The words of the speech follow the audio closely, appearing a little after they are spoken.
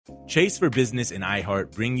Chase for Business and iHeart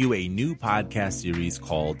bring you a new podcast series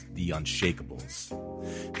called The Unshakables.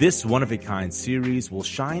 This one-of-a-kind series will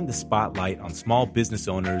shine the spotlight on small business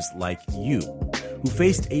owners like you, who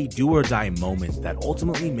faced a do-or-die moment that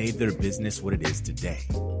ultimately made their business what it is today.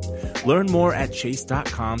 Learn more at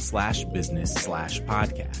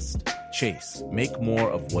chase.com/business/podcast. Chase, make more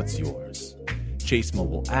of what's yours. Chase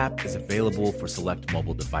mobile app is available for select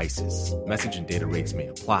mobile devices. Message and data rates may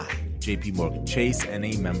apply. JP Morgan Chase,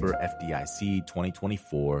 N.A. member FDIC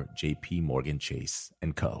 2024, JP Morgan Chase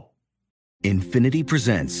 & Co. Infiniti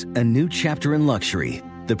presents a new chapter in luxury,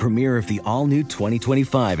 the premiere of the all-new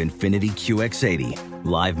 2025 Infiniti QX80,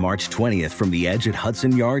 live March 20th from the Edge at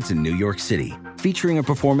Hudson Yards in New York City, featuring a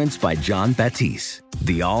performance by Jon Batiste.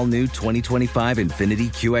 The all-new 2025 Infiniti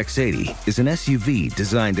QX80 is an SUV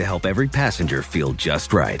designed to help every passenger feel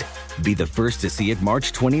just right. Be the first to see it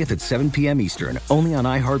March 20th at 7 p.m. Eastern, only on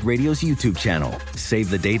iHeartRadio's YouTube channel. Save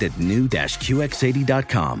the date at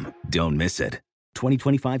new-QX80.com. Don't miss it.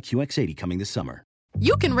 2025 QX80 coming this summer.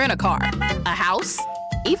 You can rent a car, a house,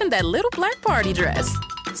 even that little black party dress.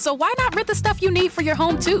 So why not rent the stuff you need for your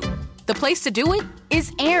home, too? The place to do it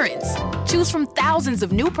is Aaron's. Choose from thousands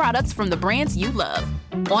of new products from the brands you love,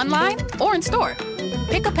 online or in store.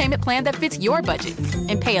 Pick a payment plan that fits your budget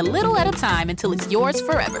and pay a little at a time until it's yours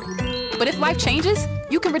forever. But if life changes,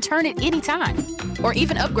 you can return it anytime or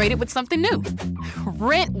even upgrade it with something new.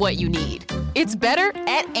 Rent what you need. It's better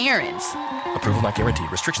at Aaron's. Approval not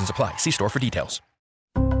guaranteed. Restrictions apply. See store for details.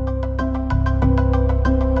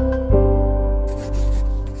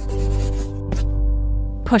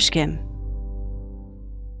 Pushkin.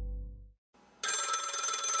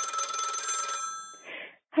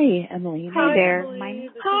 Hi, Emily. Hi there. Emily.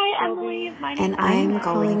 Hi, Emily. And I'm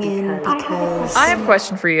calling in because I have a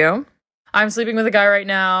question for you. I'm sleeping with a guy right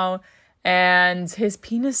now, and his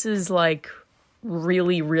penis is like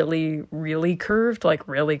really, really, really curved, like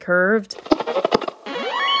really curved.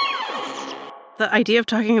 The idea of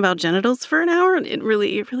talking about genitals for an hour, it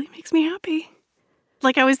really makes me happy.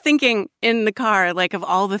 Like, I was thinking in the car, like, of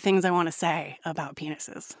all the things I want to say about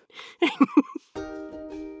penises.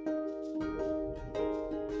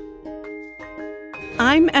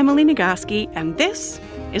 I'm Emily Nagoski, and this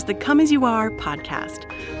is the Come As You Are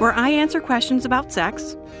podcast, where I answer questions about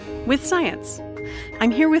sex with science. I'm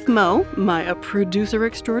here with Mo, my producer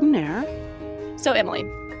extraordinaire. So, Emily,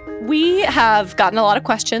 we have gotten a lot of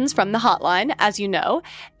questions from the hotline, as you know,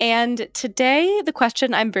 and today the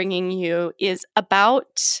question I'm bringing you is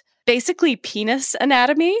about basically penis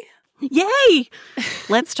anatomy. Yay!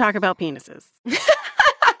 Let's talk about penises.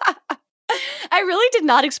 I really did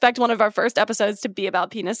not expect one of our first episodes to be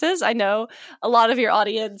about penises. I know a lot of your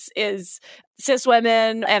audience is cis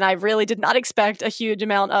women, and I really did not expect a huge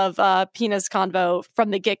amount of penis convo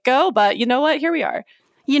from the get-go, but you know what? Here we are.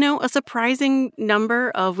 You know, a surprising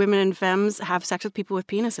number of women and femmes have sex with people with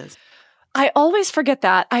penises. I always forget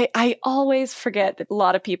that. I always forget that a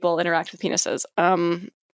lot of people interact with penises.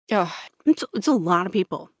 It's a lot of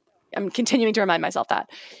people. I'm continuing to remind myself that.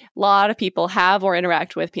 A lot of people have or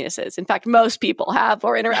interact with penises. In fact, most people have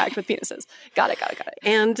or interact with penises. Got it.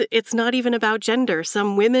 And it's not even about gender.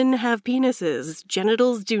 Some women have penises.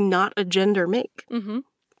 Genitals do not a gender make. Mm-hmm.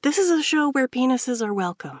 This is a show where penises are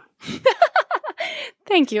welcome.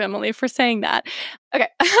 Thank you, Emily, for saying that. Okay.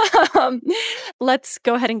 Let's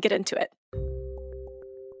go ahead and get into it.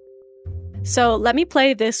 So let me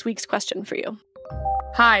play this week's question for you.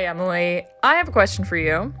 Hi, Emily. I have a question for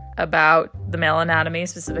you about the male anatomy,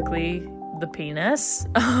 specifically the penis.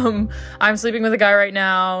 I'm sleeping with a guy right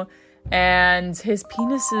now, and his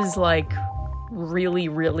penis is like really,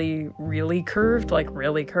 really, really curved, like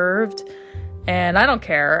really curved. And I don't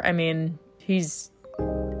care. I mean,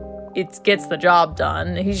 it gets the job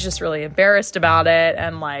done. He's just really embarrassed about it.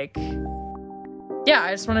 And like, yeah,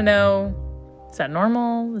 I just want to know, is that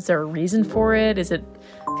normal? Is there a reason for it? Is it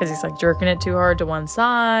because he's like jerking it too hard to one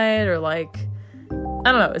side? Or like,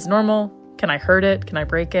 I don't know. Is it normal? Can I hurt it? Can I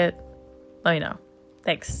break it? Let me know.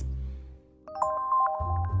 Thanks.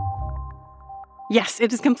 Yes,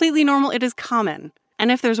 it is completely normal. It is common.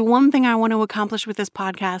 And if there's one thing I want to accomplish with this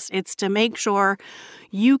podcast, it's to make sure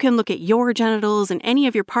you can look at your genitals and any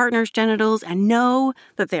of your partner's genitals and know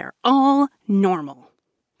that they're all normal.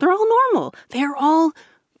 They're all normal. They're all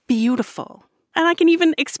beautiful. And I can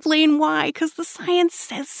even explain why, because the science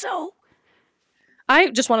says so. I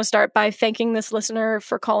just want to start by thanking this listener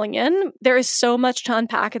for calling in. There is so much to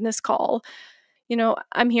unpack in this call. You know,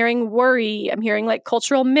 I'm hearing worry. I'm hearing like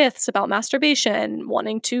cultural myths about masturbation,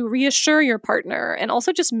 wanting to reassure your partner, and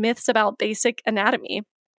also just myths about basic anatomy.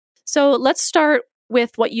 So let's start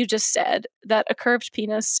with what you just said, that a curved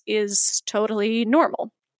penis is totally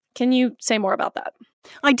normal. Can you say more about that?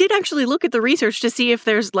 I did actually look at the research to see if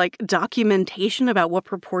there's like documentation about what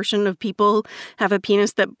proportion of people have a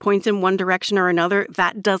penis that points in one direction or another.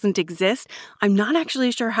 That doesn't exist. I'm not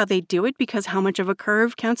actually sure how they do it because how much of a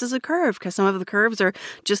curve counts as a curve, because some of the curves are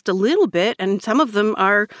just a little bit and some of them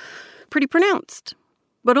are pretty pronounced.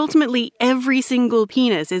 But ultimately, every single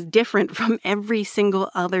penis is different from every single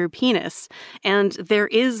other penis. And there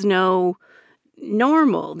is no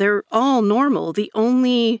normal. They're all normal. The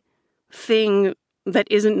only thing that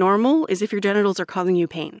isn't normal is if your genitals are causing you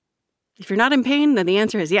pain. If you're not in pain, then the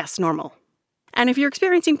answer is yes, normal. And if you're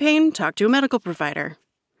experiencing pain, talk to a medical provider.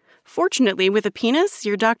 Fortunately, with a penis,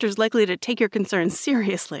 your doctor's likely to take your concerns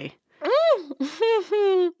seriously.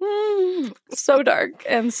 So dark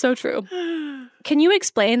and so true. Can you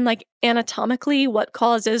explain, like, anatomically what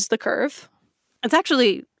causes the curve? It's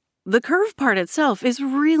actually, the curve part itself is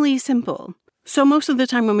really simple. So most of the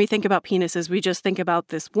time when we think about penises, we just think about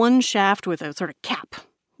this one shaft with a sort of cap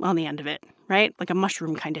on the end of it, right? Like a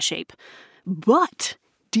mushroom kind of shape. But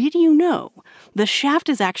did you know the shaft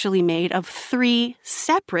is actually made of 3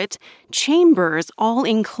 separate chambers all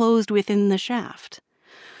enclosed within the shaft?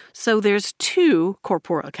 So there's 2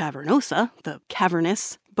 corpora cavernosa, the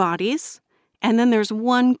cavernous bodies, and then there's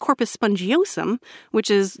 1 corpus spongiosum,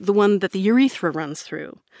 which is the one that the urethra runs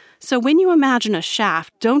through. So when you imagine a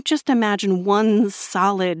shaft, don't just imagine one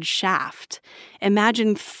solid shaft.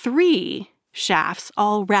 Imagine 3 shafts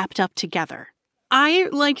all wrapped up together. I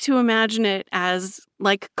like to imagine it as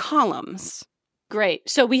like columns. Great.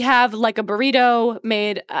 So we have like a burrito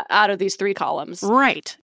made out of these 3 columns.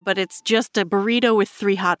 Right. But it's just a burrito with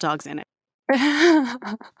 3 hot dogs in it.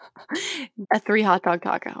 A 3 hot dog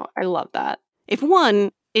taco. I love that. If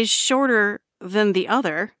one is shorter than the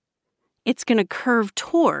other, it's going to curve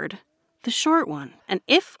toward the short one. And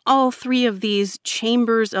if all 3 of these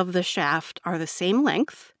chambers of the shaft are the same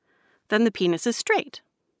length, then the penis is straight.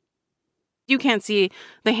 You can't see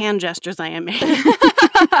the hand gestures I am making.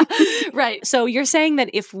 Right. So you're saying that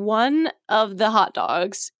if one of the hot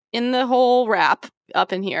dogs in the whole wrap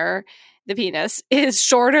up in here, the penis, is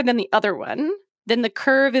shorter than the other one, then the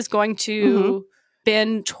curve is going to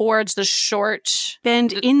bend towards the short...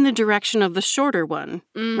 Bend in the direction of the shorter one,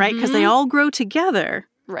 right? Because they all grow together.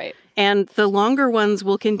 Right. And the longer ones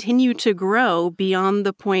will continue to grow beyond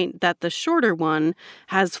the point that the shorter one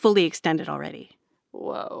has fully extended already.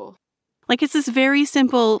 Whoa. Like, it's this very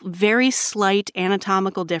simple, very slight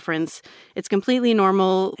anatomical difference. It's completely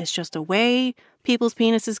normal. It's just a way people's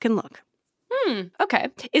penises can look. Okay.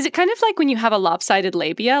 Is it kind of like when you have a lopsided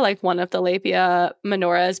labia, like one of the labia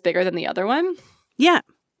minora is bigger than the other one? Yeah,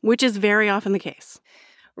 which is very often the case.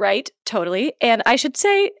 Right, totally. And I should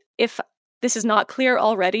say, if this is not clear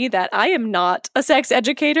already, that I am not a sex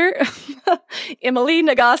educator. Emily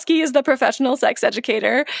Nagoski is the professional sex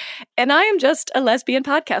educator, and I am just a lesbian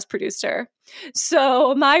podcast producer.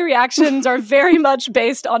 So my reactions are very much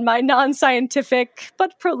based on my non-scientific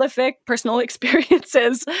but prolific personal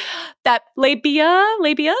experiences. That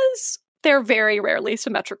labias, they're very rarely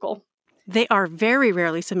symmetrical. They are very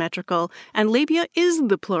rarely symmetrical, and labia is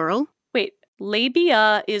the plural. Wait,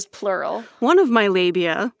 labia is plural. One of my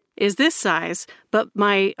labia is this size, but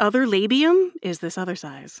my other labium is this other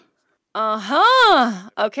size. Uh-huh.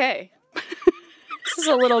 Okay. This is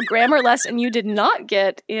a little grammar lesson you did not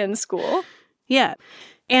get in school. Yeah.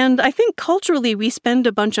 And I think culturally we spend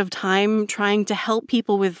a bunch of time trying to help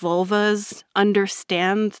people with vulvas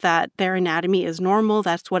understand that their anatomy is normal.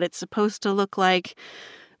 That's what it's supposed to look like.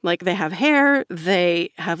 Like, they have hair,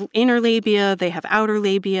 they have inner labia, they have outer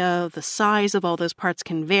labia. The size of all those parts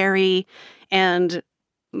can vary. And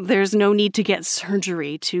there's no need to get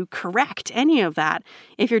surgery to correct any of that.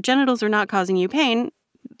 If your genitals are not causing you pain,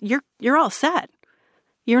 you're all set.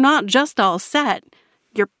 You're not just all set.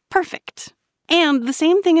 You're perfect. And the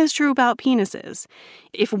same thing is true about penises.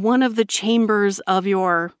 If one of the chambers of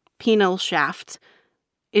your penile shaft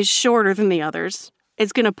is shorter than the others,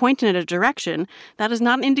 it's going to point in a direction. That is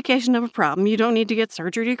not an indication of a problem. You don't need to get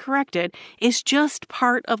surgery to correct it. It's just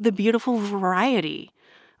part of the beautiful variety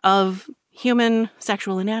of human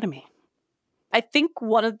sexual anatomy. I think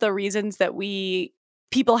one of the reasons that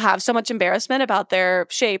people have so much embarrassment about their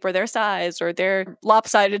shape or their size or their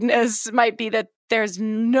lopsidedness might be that there's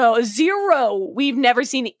zero. We've never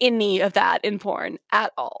seen any of that in porn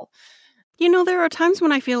at all. You know, there are times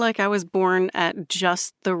when I feel like I was born at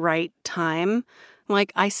just the right time.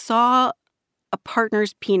 Like, I saw a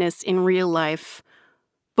partner's penis in real life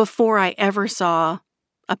before I ever saw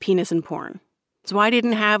a penis in porn. So I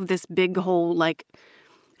didn't have this big whole, like,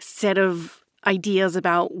 set of ideas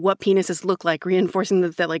about what penises look like, reinforcing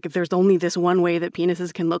that like if there's only this one way that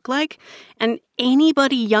penises can look like. And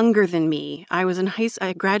anybody younger than me, I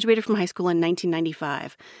graduated from high school in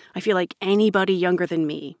 1995. I feel like anybody younger than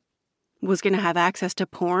me was going to have access to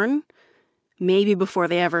porn maybe before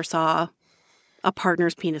they ever saw a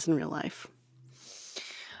partner's penis in real life.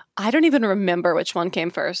 I don't even remember which one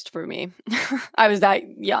came first for me. I was that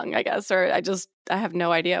young, I guess, or I have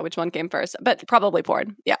no idea which one came first, but probably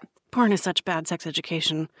porn. Yeah. Porn is such bad sex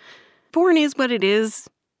education. Porn is what it is.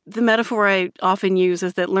 The metaphor I often use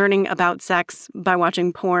is that learning about sex by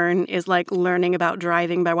watching porn is like learning about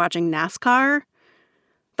driving by watching NASCAR.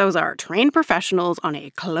 Those are trained professionals on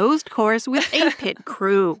a closed course with a pit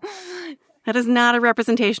crew. That is not a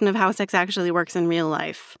representation of how sex actually works in real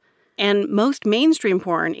life. And most mainstream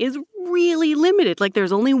porn is really limited. Like,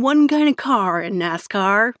 there's only one kind of car in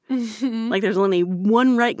NASCAR. Like, there's only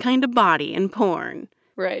one right kind of body in porn.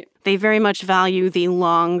 Right. They very much value the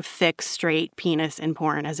long, thick, straight penis in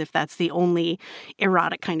porn as if that's the only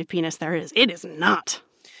erotic kind of penis there is. It is not.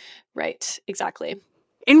 Right. Exactly.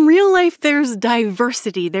 In real life, there's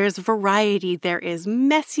diversity, there's variety, there is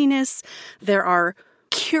messiness, there are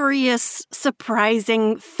curious,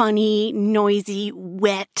 surprising, funny, noisy,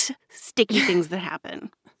 wet, sticky things that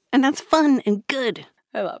happen. And that's fun and good.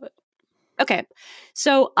 I love it. Okay.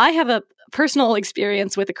 So I have a personal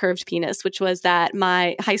experience with a curved penis, which was that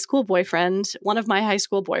my high school boyfriend, one of my high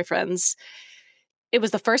school boyfriends, it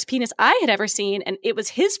was the first penis I had ever seen. And it was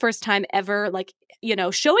his first time ever, like, you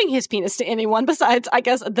know, showing his penis to anyone besides, I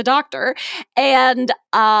guess, the doctor. And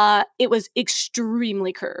it was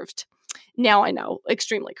extremely curved. Now I know,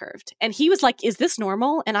 extremely curved. And he was like, is this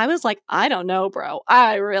normal? And I was like, I don't know, bro.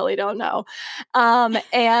 I really don't know. And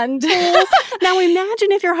now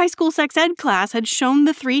imagine if your high school sex ed class had shown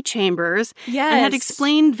the 3 chambers and had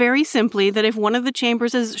explained very simply that if one of the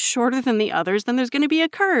chambers is shorter than the others, then there's going to be a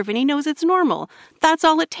curve and he knows it's normal. That's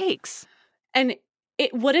all it takes. And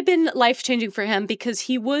it would have been life-changing for him because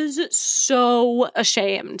he was so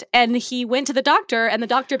ashamed. And he went to the doctor, and the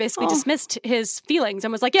doctor basically dismissed his feelings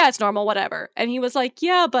and was like, yeah, it's normal, whatever. And he was like,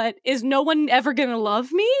 yeah, but is no one ever going to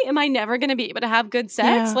love me? Am I never going to be able to have good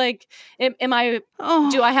sex? Yeah. Like,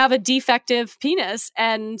 do I have a defective penis?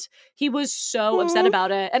 And he was so upset about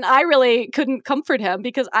it. And I really couldn't comfort him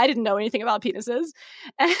because I didn't know anything about penises.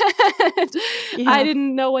 And I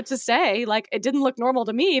didn't know what to say. Like, it didn't look normal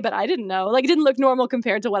to me, but I didn't know. Like, it didn't look normal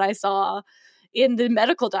compared to what I saw in the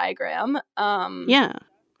medical diagram. Yeah.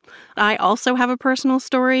 I also have a personal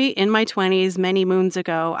story. In my 20s, many moons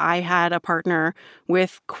ago, I had a partner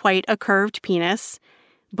with quite a curved penis,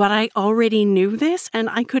 but I already knew this and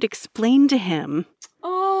I could explain to him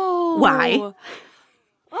why.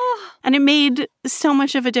 And it made so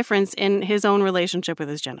much of a difference in his own relationship with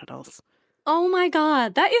his genitals. Oh my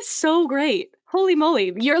God, that is so great. Holy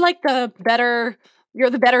moly. You're like the better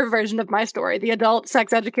version of my story, the adult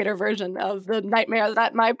sex educator version of the nightmare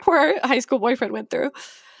that my poor high school boyfriend went through.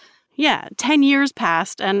 Yeah, 10 years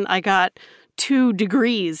passed and I got 2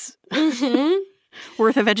 degrees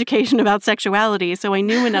worth of education about sexuality, so I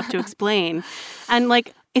knew enough to explain. And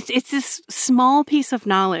like, it's this small piece of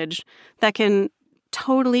knowledge that can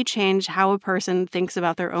totally change how a person thinks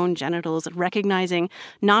about their own genitals, recognizing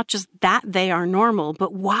not just that they are normal,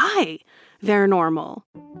 but why they're normal.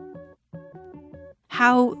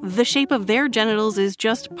 How the shape of their genitals is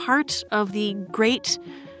just part of the great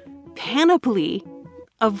panoply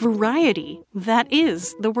of variety that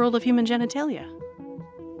is the world of human genitalia.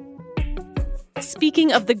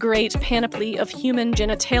 Speaking of the great panoply of human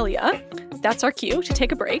genitalia, that's our cue to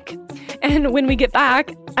take a break. And when we get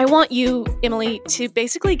back, I want you, Emily, to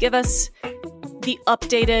basically give us the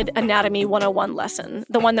updated Anatomy 101 lesson,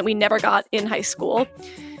 the one that we never got in high school.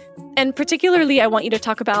 And particularly, I want you to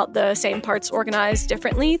talk about the same parts organized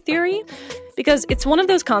differently theory, because it's one of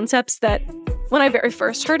those concepts that when I very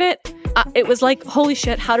first heard it, it was like, holy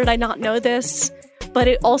shit, how did I not know this? But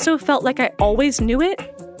it also felt like I always knew it.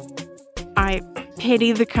 I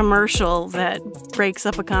pity the commercial that breaks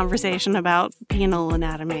up a conversation about penile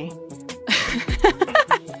anatomy.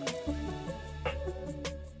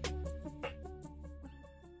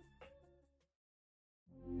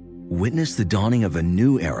 Witness the dawning of a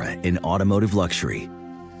new era in automotive luxury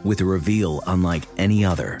with a reveal unlike any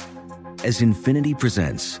other as Infiniti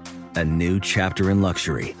presents a new chapter in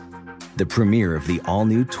luxury, the premiere of the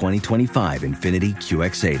all-new 2025 Infiniti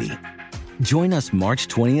QX80. Join us March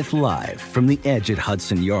 20th live from the Edge at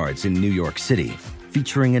Hudson Yards in New York City,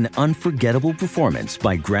 featuring an unforgettable performance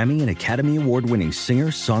by Grammy and Academy Award-winning singer,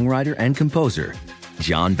 songwriter, and composer,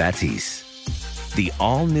 Jon Batiste. The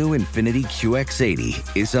all-new Infiniti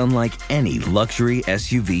QX80 is unlike any luxury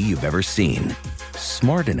SUV you've ever seen.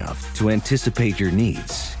 Smart enough to anticipate your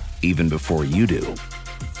needs, even before you do.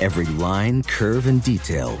 Every line, curve, and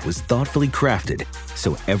detail was thoughtfully crafted,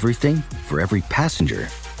 so everything for every passenger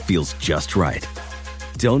feels just right.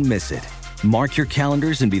 Don't miss it. Mark your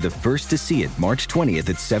calendars and be the first to see it March 20th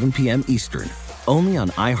at 7 p.m. Eastern, only on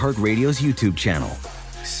iHeartRadio's YouTube channel.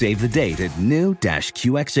 Save the date at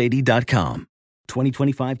new-QX80.com.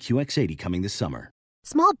 2025 QX80 coming this summer.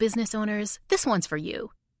 Small business owners, this one's for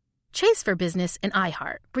you. Chase for Business and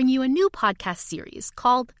iHeart bring you a new podcast series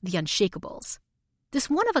called The Unshakables. This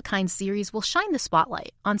one-of-a-kind series will shine the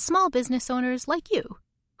spotlight on small business owners like you,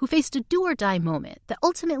 who faced a do-or-die moment that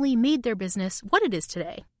ultimately made their business what it is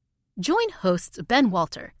today. Join hosts Ben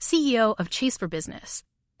Walter, CEO of Chase for Business,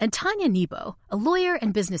 and Tanya Nebo, a lawyer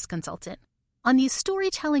and business consultant, on these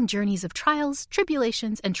storytelling journeys of trials,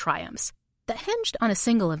 tribulations, and triumphs that hinged on a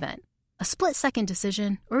single event, a split-second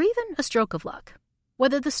decision, or even a stroke of luck.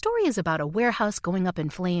 Whether the story is about a warehouse going up in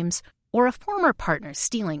flames or a former partner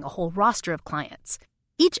stealing a whole roster of clients,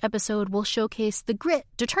 each episode will showcase the grit,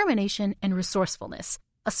 determination, and resourcefulness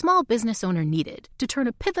a small business owner needed to turn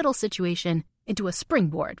a pivotal situation into a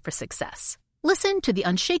springboard for success. Listen to The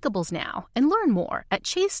Unshakables now and learn more at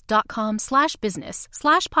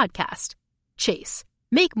chase.com/business/podcast. Chase.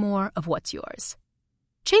 Make more of what's yours.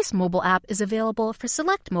 Chase mobile app is available for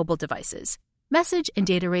select mobile devices. Message and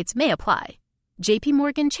data rates may apply. J.P.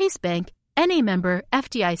 Morgan Chase Bank, N.A. member,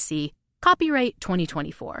 FDIC, copyright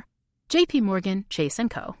 2024. J.P. Morgan Chase &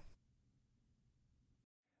 Co.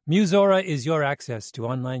 Musora is your access to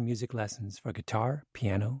online music lessons for guitar,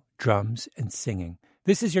 piano, drums, and singing.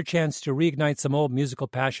 This is your chance to reignite some old musical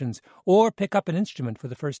passions or pick up an instrument for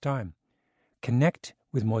the first time. Connect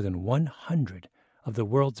with more than 100 of the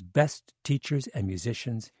world's best teachers and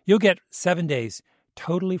musicians. You'll get 7 days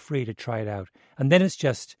totally free to try it out, and then it's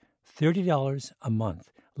just $30 a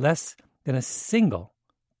month, less than a single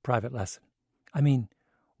private lesson. I mean,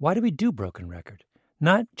 why do we do Broken Record?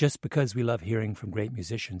 Not just because we love hearing from great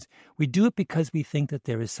musicians. We do it because we think that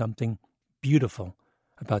there is something beautiful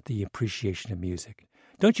about the appreciation of music.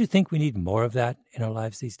 Don't you think we need more of that in our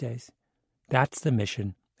lives these days? That's the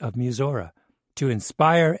mission of Musora, to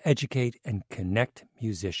inspire, educate, and connect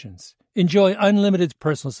musicians. Enjoy unlimited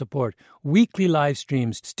personal support, weekly live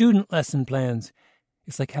streams, student lesson plans.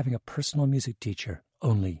 It's like having a personal music teacher,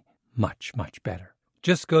 only much, much better.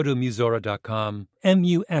 Just go to Musora.com,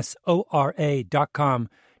 Musora.com,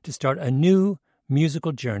 to start a new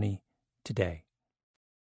musical journey today.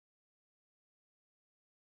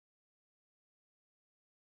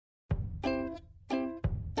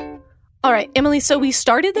 All right, Emily, so we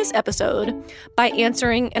started this episode by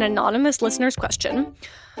answering an anonymous listener's question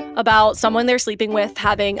about someone they're sleeping with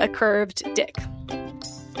having a curved dick.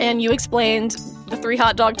 And you explained the 3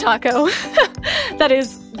 hot dog taco, that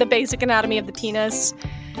is the basic anatomy of the penis,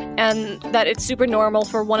 and that it's super normal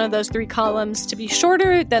for one of those 3 columns to be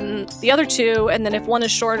shorter than the other 2, and then if one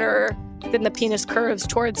is shorter, then the penis curves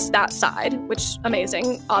towards that side, which is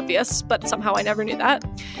amazing, obvious, but somehow I never knew that.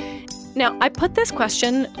 Now, I put this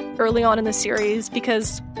question early on in the series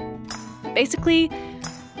because basically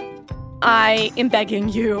I am begging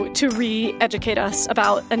you to re-educate us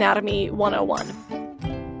about Anatomy 101.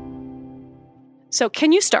 So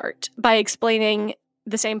can you start by explaining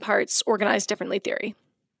the same parts organized differently theory?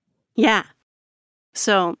 Yeah.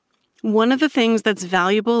 So one of the things that's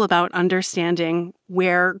valuable about understanding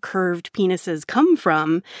where curved penises come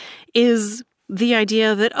from is the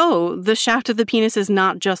idea that, oh, the shaft of the penis is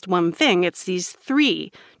not just one thing. It's these 3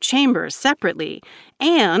 chambers separately.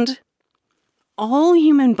 And all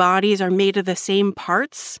human bodies are made of the same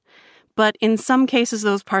parts, but in some cases,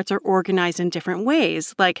 those parts are organized in different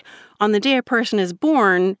ways. Like on the day a person is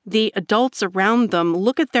born, the adults around them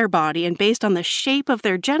look at their body and based on the shape of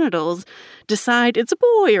their genitals, decide it's a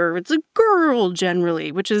boy or it's a girl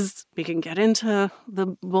generally, which is, we can get into the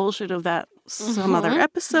bullshit of that some other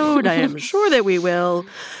episode. I am sure that we will.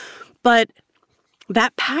 But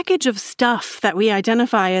that package of stuff that we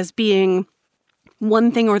identify as being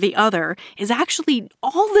one thing or the other is actually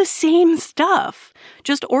all the same stuff,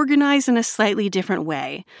 just organized in a slightly different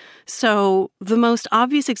way. So the most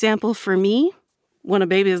obvious example for me, when a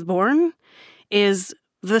baby is born, is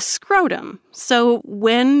the scrotum. So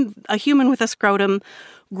when a human with a scrotum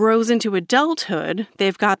grows into adulthood,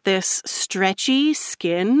 they've got this stretchy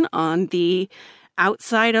skin on the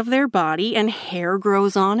outside of their body and hair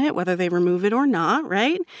grows on it, whether they remove it or not,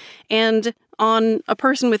 right? And on a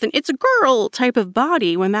person with an it's a girl type of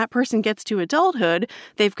body, when that person gets to adulthood,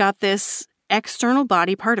 they've got this external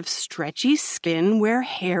body part of stretchy skin where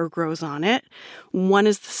hair grows on it. One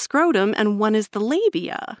is the scrotum and one is the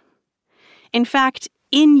labia. In fact,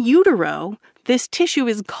 in utero, this tissue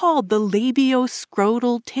is called the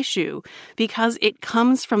labioscrotal tissue because it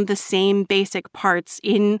comes from the same basic parts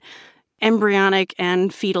in embryonic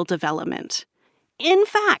and fetal development. In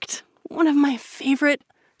fact, one of my favorite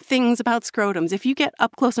things about scrotums, if you get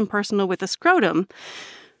up close and personal with a scrotum,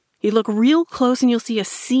 you look real close and you'll see a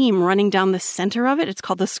seam running down the center of it. It's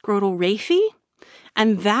called the scrotal raphe.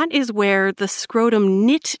 And that is where the scrotum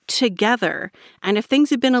knit together. And if things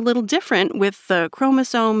had been a little different with the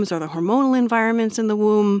chromosomes or the hormonal environments in the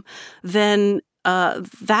womb, then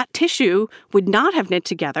that tissue would not have knit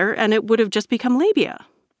together and it would have just become labia.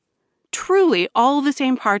 Truly, all the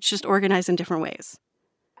same parts, just organized in different ways.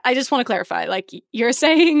 I just want to clarify, like, you're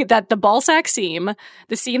saying that the ballsack seam,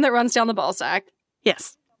 the seam that runs down the ballsack,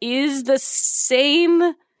 yes, is the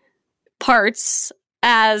same parts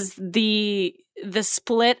as the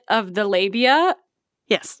split of the labia?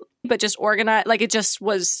 Yes. But just organized, like it just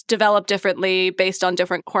was developed differently based on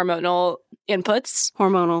different hormonal inputs?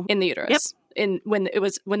 Hormonal. In the uterus. Yep. When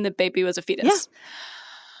the baby was a fetus. Yeah.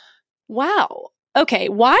 Wow. Okay,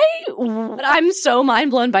 why? I'm so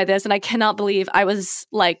mind blown by this, and I cannot believe I was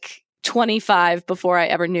like 25 before I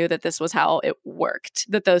ever knew that this was how it worked,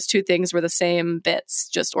 that those two things were the same bits,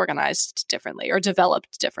 just organized differently or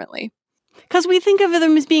developed differently. Because we think of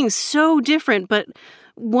them as being so different, but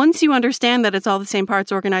once you understand that it's all the same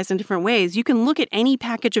parts organized in different ways, you can look at any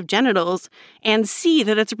package of genitals and see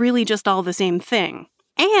that it's really just all the same thing.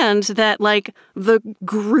 And that, like, the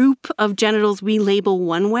group of genitals we label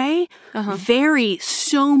one way vary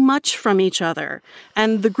so much from each other.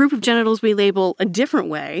 And the group of genitals we label a different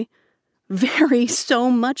way vary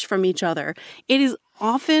so much from each other. It is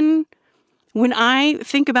often, when I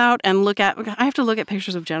think about and look at, I have to look at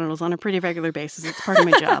pictures of genitals on a pretty regular basis. It's part of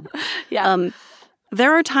my job. Yeah.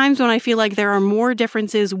 There are times when I feel like there are more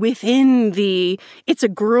differences within the it's a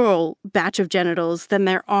girl batch of genitals than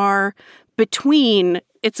there are between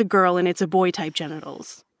it's a girl and it's a boy type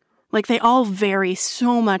genitals. Like, they all vary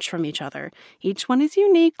so much from each other. Each one is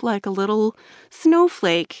unique, like a little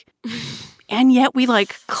snowflake. And yet we,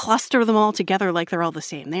 like, cluster them all together like they're all the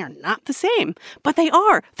same. They are not the same, but they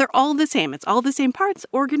are. They're all the same. It's all the same parts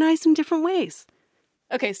organized in different ways.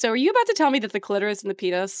 Okay, so are you about to tell me that the clitoris and the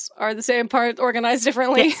penis are the same part organized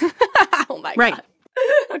differently? Yes. Oh my right. God.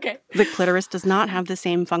 Okay. The clitoris does not have the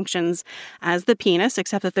same functions as the penis,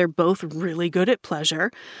 except that they're both really good at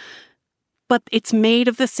pleasure. But it's made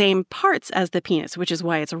of the same parts as the penis, which is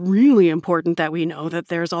why it's really important that we know that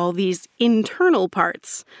there's all these internal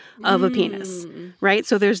parts of a penis, right?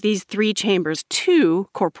 So there's these three chambers, two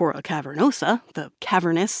corpora cavernosa, the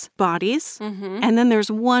cavernous bodies, and then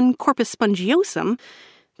there's one corpus spongiosum.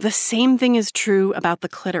 The same thing is true about the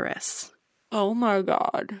clitoris. Oh my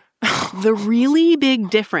God. The really big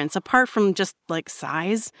difference, apart from just like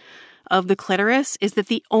size of the clitoris, is that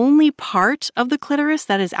the only part of the clitoris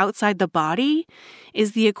that is outside the body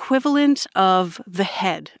is the equivalent of the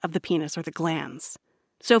head of the penis or the glands.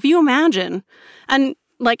 So if you imagine, and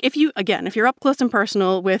like if you're up close and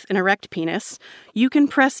personal with an erect penis, you can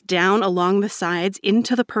press down along the sides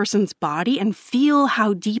into the person's body and feel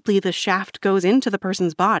how deeply the shaft goes into the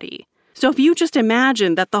person's body. So if you just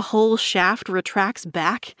imagine that the whole shaft retracts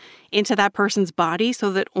back into that person's body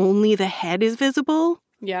so that only the head is visible,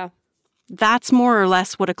 yeah, that's more or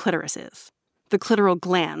less what a clitoris is. The clitoral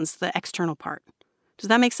glands, the external part. Does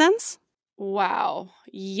that make sense? Wow.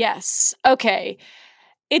 Yes. Okay.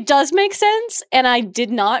 It does make sense, and I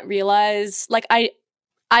did not realize, like,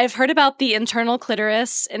 I've heard about the internal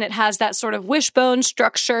clitoris, and it has that sort of wishbone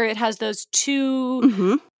structure. It has those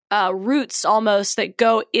two roots almost that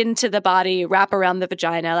go into the body, wrap around the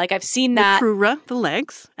vagina. Like, I've seen that. The crura, the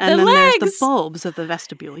legs. And then there's the bulbs of the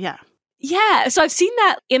vestibule, yeah. Yeah, so I've seen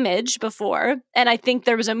that image before, and I think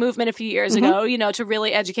there was a movement a few years ago, to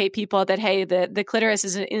really educate people that, hey, the clitoris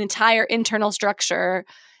is an entire internal structure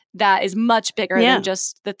that is much bigger than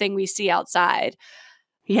just the thing we see outside.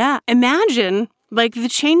 Yeah, imagine, like, the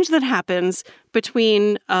change that happens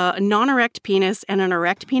between a non-erect penis and an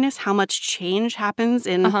erect penis, how much change happens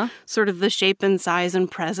in sort of the shape and size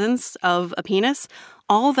and presence of a penis.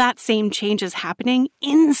 All that same change is happening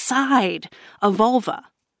inside a vulva.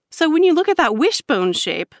 So when you look at that wishbone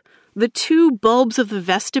shape, the two bulbs of the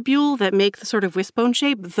vestibule that make the sort of wishbone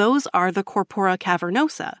shape, those are the corpora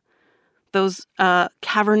cavernosa. Those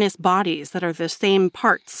cavernous bodies that are the same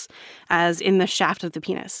parts as in the shaft of the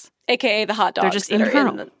penis. AKA the hot dogs. They're just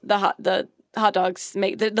internal. The hot dogs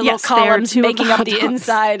make the little columns making up the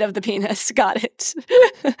inside of the penis. Got it.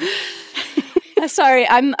 Sorry,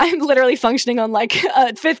 I'm literally functioning on like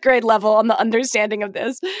a 5th grade level on the understanding of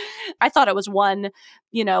this. I thought it was one,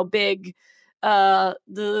 big big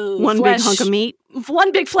hunk of meat.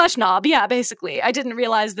 One big flesh knob, yeah, basically. I didn't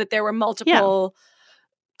realize that there were multiple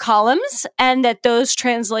columns and that those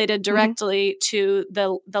translated directly to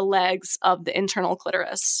the legs of the internal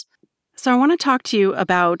clitoris. So I want to talk to you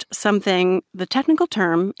about something, the technical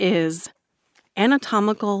term is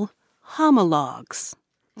anatomical homologs.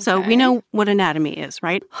 So we know what anatomy is,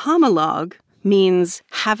 right? Homolog means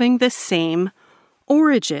having the same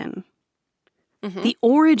origin. The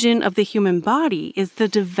origin of the human body is the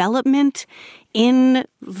development in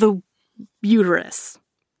the uterus.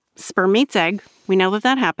 Sperm meets egg. We know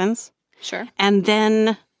that happens. Sure. And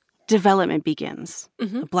then development begins. A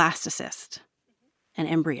blastocyst, an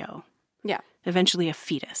embryo. Yeah. Eventually a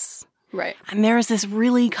fetus. Right. And there is this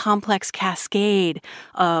really complex cascade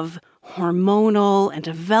of hormonal and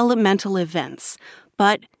developmental events.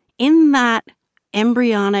 But in that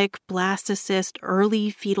embryonic blastocyst early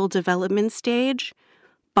fetal development stage,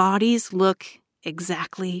 bodies look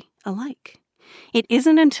exactly alike. It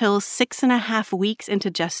isn't until 6.5 weeks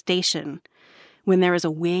into gestation, when there is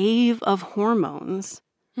a wave of hormones,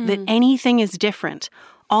 that anything is different.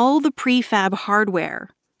 All the prefab hardware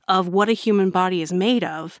of what a human body is made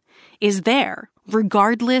of is there,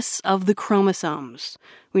 regardless of the chromosomes.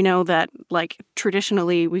 We know that, like,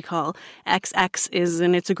 traditionally we call XX is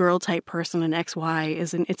an it's a girl type person and XY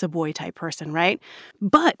is an it's a boy type person, right?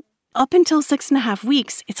 But up until 6.5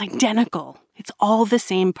 weeks, it's identical. It's all the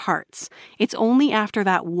same parts. It's only after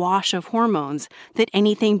that wash of hormones that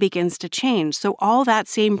anything begins to change. So all that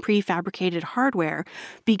same prefabricated hardware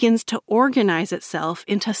begins to organize itself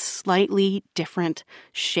into slightly different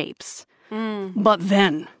shapes. But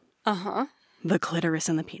then, the clitoris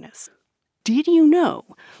and the penis. Did you know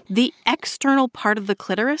the external part of the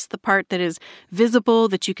clitoris, the part that is visible,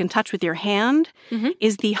 that you can touch with your hand,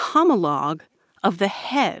 is the homolog of the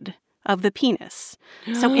head of the penis?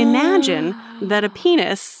 So imagine that a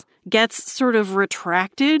penis gets sort of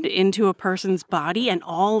retracted into a person's body and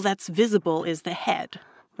all that's visible is the head,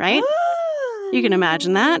 right? You can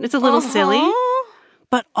imagine that. It's a little silly.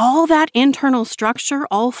 But all that internal structure,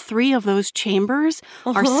 all 3 of those chambers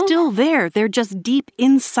are still there. They're just deep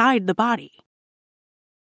inside the body.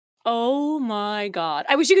 Oh my God.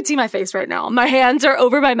 I wish you could see my face right now. My hands are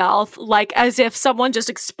over my mouth, like as if someone just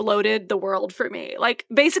exploded the world for me. Like,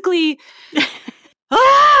 basically,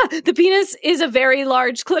 the penis is a very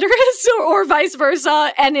large clitoris or vice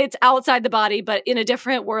versa, and it's outside the body, but in a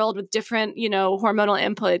different world with different, hormonal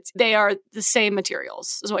inputs. They are the same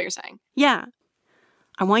materials, is what you're saying. Yeah.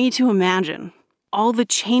 I want you to imagine all the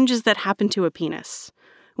changes that happen to a penis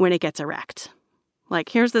when it gets erect. Like,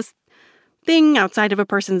 here's this thing outside of a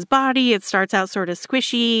person's body. It starts out sort of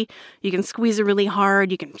squishy. You can squeeze it really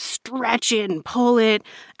hard. You can stretch it and pull it.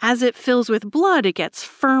 As it fills with blood, it gets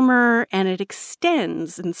firmer and it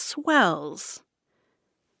extends and swells.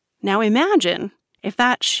 Now imagine if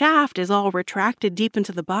that shaft is all retracted deep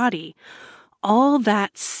into the body, all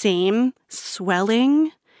that same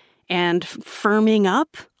swelling and firming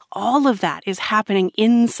up, all of that is happening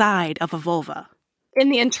inside of a vulva. In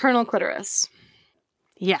the internal clitoris.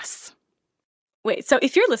 Yes. Wait, so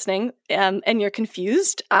if you're listening and you're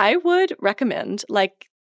confused, I would recommend,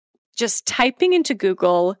 just typing into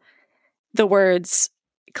Google the words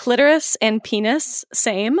clitoris and penis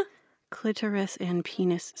same. Clitoris and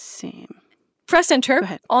penis same. Press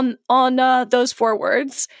enter on those 4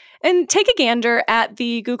 words and take a gander at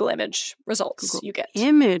the Google image results you get.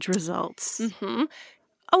 Image results.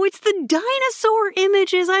 Oh, it's the dinosaur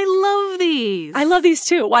images. I love these. I love these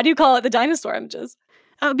too. Why do you call it the dinosaur images?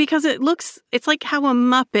 Because it's like how a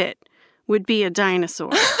Muppet would be a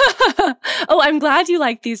dinosaur. Oh, I'm glad you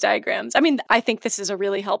like these diagrams. I mean, I think this is a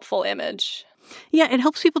really helpful image. Yeah, it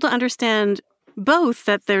helps people to understand both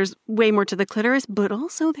that there's way more to the clitoris, but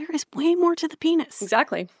also there is way more to the penis.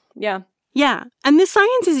 Exactly. Yeah. Yeah. And this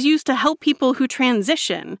science is used to help people who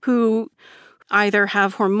transition, who either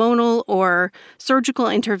have hormonal or surgical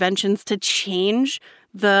interventions to change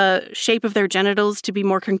the shape of their genitals to be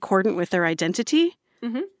more concordant with their identity.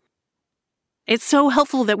 It's so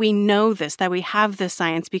helpful that we know this, that we have this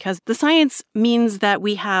science, because the science means that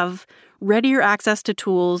we have readier access to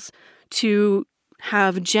tools to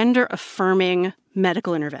have gender-affirming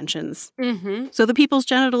medical interventions. So the people's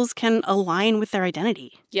genitals can align with their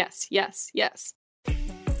identity. Yes, yes, yes.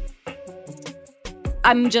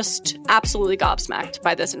 I'm just absolutely gobsmacked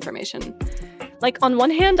by this information. On one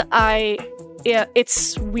hand,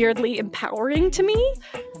 it's weirdly empowering to me,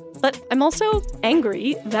 but I'm also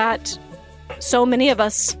angry that so many of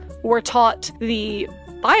us were taught the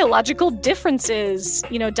biological differences,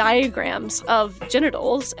 diagrams of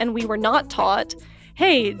genitals, and we were not taught,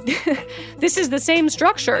 hey, this is the same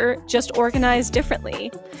structure, just organized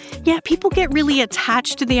differently. Yeah, people get really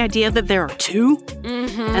attached to the idea that there are two,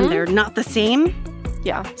 and they're not the same.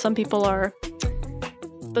 Yeah, some people are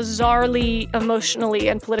bizarrely, emotionally,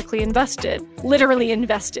 and politically invested, literally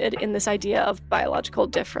invested in this idea of biological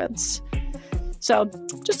difference. So,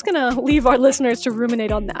 just gonna leave our listeners to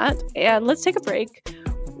ruminate on that, and let's take a break.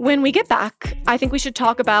 When we get back, I think we should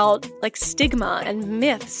talk about stigma and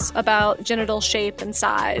myths about genital shape and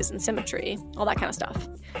size and symmetry, all that kind of stuff.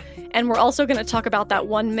 And we're also going to talk about that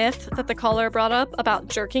one myth that the caller brought up about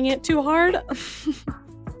jerking it too hard.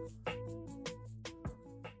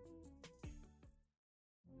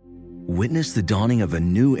 Witness the dawning of a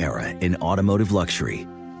new era in automotive luxury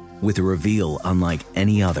with a reveal unlike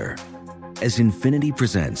any other as Infiniti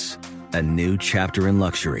presents a new chapter in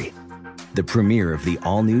luxury, the premiere of the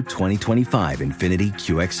all-new 2025 Infiniti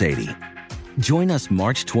QX80. Join us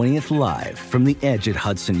March 20th live from the Edge at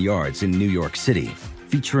Hudson Yards in New York City,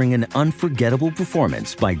 featuring an unforgettable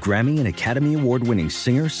performance by Grammy and Academy Award-winning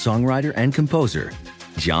singer, songwriter, and composer,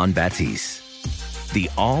 Jon Batiste. The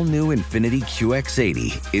all-new Infiniti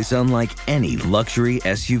QX80 is unlike any luxury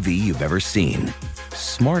SUV you've ever seen.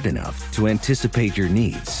 Smart enough to anticipate your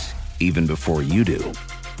needs, even before you do.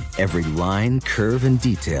 Every line, curve, and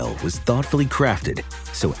detail was thoughtfully crafted,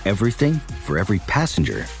 so everything for every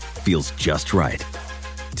passenger feels just right.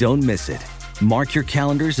 Don't miss it. Mark your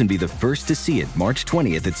calendars and be the first to see it March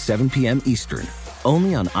 20th at 7 p.m. Eastern,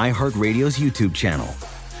 only on iHeartRadio's YouTube channel.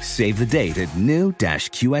 Save the date at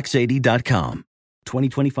new-QX80.com.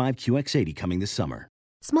 2025 QX80 coming this summer.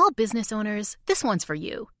 Small business owners, this one's for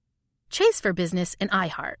you. Chase for Business and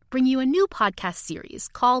iHeart bring you a new podcast series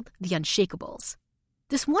called The Unshakables.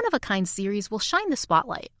 This one-of-a-kind series will shine the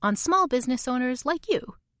spotlight on small business owners like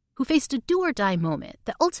you, who faced a do-or-die moment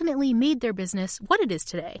that ultimately made their business what it is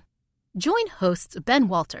today. Join hosts Ben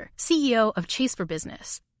Walter, CEO of Chase for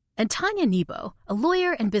Business, and Tanya Nebo, a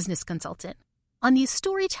lawyer and business consultant, on these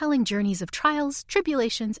storytelling journeys of trials,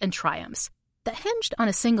 tribulations, and triumphs that hinged on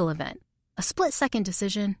a single event, a split-second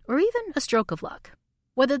decision, or even a stroke of luck.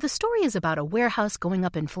 Whether the story is about a warehouse going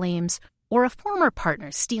up in flames or a former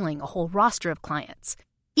partner stealing a whole roster of clients,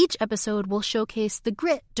 each episode will showcase the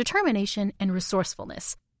grit, determination, and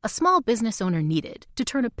resourcefulness a small business owner needed to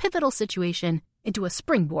turn a pivotal situation into a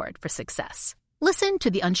springboard for success. Listen to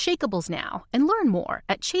The Unshakables now and learn more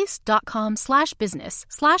at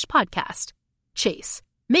chase.com/business/podcast. Chase,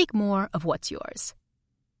 make more of what's yours.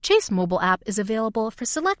 Chase mobile app is available for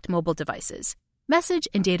select mobile devices. Message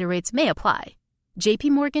and data rates may apply. JP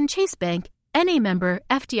Morgan Chase Bank, NA member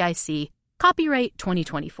FDIC, copyright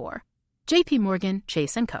 2024. JP Morgan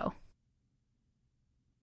Chase & Co.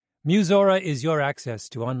 Musora is your access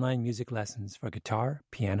to online music lessons for guitar,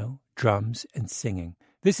 piano, drums, and singing.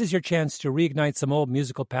 This is your chance to reignite some old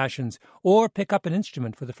musical passions or pick up an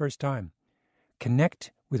instrument for the first time.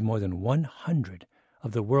 Connect with more than 100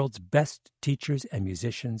 of the world's best teachers and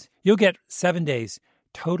musicians. You'll get 7 days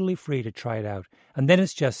totally free to try it out, and then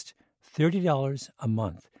it's just $30 a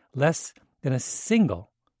month, less than a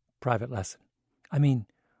single private lesson. I mean,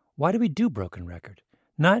 why do we do Broken Record?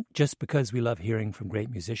 Not just because we love hearing from great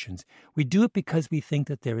musicians. We do it because we think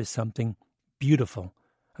that there is something beautiful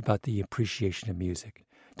about the appreciation of music.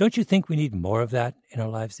 Don't you think we need more of that in our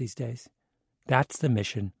lives these days? That's the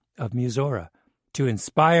mission of Musora, to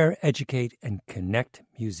inspire, educate, and connect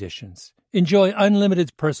musicians. Enjoy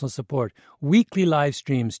unlimited personal support, weekly live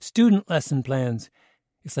streams, student lesson plans.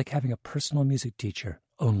 It's like having a personal music teacher,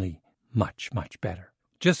 only much, much better.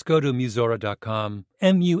 Just go to Musora.com,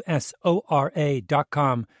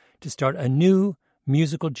 Musora.com, to start a new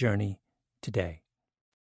musical journey today.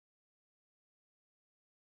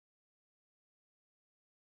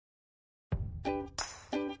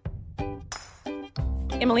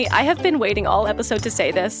 Emily, I have been waiting all episode to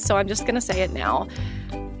say this, so I'm just going to say it now.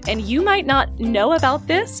 And you might not know about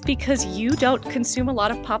this because you don't consume a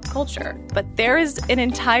lot of pop culture, but there is an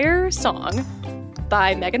entire song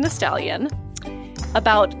by Megan Thee Stallion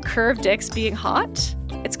about curved dicks being hot.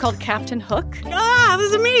 It's called Captain Hook. Ah,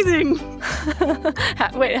 this is amazing.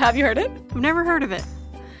 Wait, have you heard it? I've never heard of it.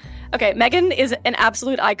 Okay, Megan is an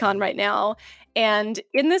absolute icon right now. And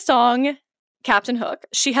in the song, Captain Hook,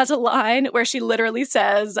 she has a line where she literally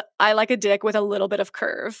says, "I like a dick with a little bit of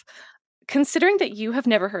curve." Considering that you have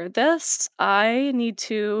never heard this, I need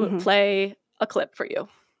to play a clip for you.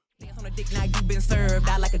 On a dick, now you been served.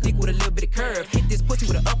 I like a dick with a little bit of curve. Hit this pussy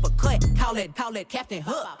with an uppercut. Call it Captain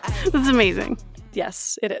Hook. This is amazing.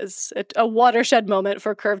 Yes, it is. A watershed moment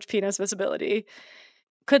for curved penis visibility.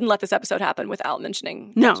 couldn't let this episode happen without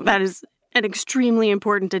mentioning. No, that is an extremely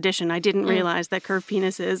important addition. I didn't realize that curved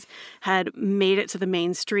penises had made it to the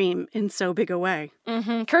mainstream in so big a way.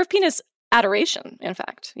 Mm-hmm. Curved penis adoration, in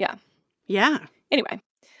fact. Yeah. Yeah. Anyway,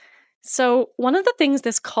 so one of the things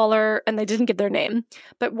this caller, and they didn't give their name,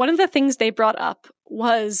 but one of the things they brought up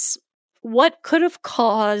was what could have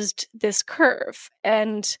caused this curve.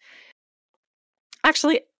 And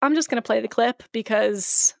actually, I'm just going to play the clip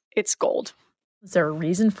because it's gold. Is there a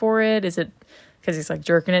reason for it? Is it because he's like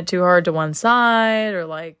jerking it too hard to one side or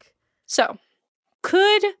like... So,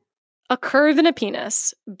 could a curve in a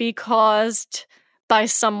penis be caused by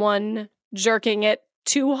someone jerking it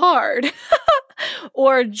too hard?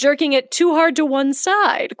 Or jerking it too hard to one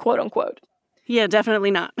side, quote unquote? Yeah, definitely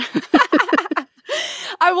not.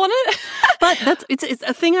 I want to... But it's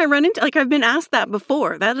a thing I run into. Like, I've been asked that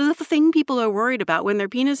before. That is the thing people are worried about. When their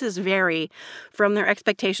penises vary from their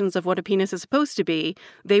expectations of what a penis is supposed to be,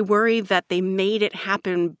 they worry that they made it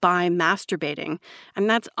happen by masturbating. And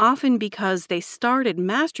that's often because they started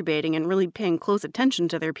masturbating and really paying close attention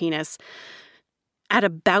to their penis at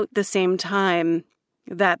about the same time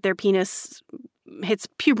that their penis hits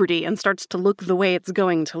puberty and starts to look the way it's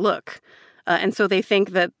going to look. And so they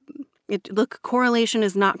think that correlation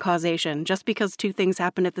is not causation. Just because two things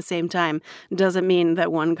happen at the same time doesn't mean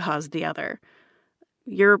that one caused the other.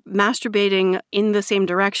 You're masturbating in the same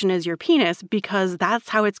direction as your penis because that's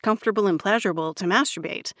how it's comfortable and pleasurable to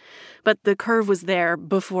masturbate. But the curve was there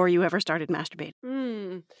before you ever started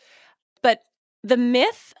masturbating. But the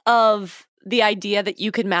myth of the idea that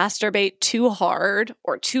you can masturbate too hard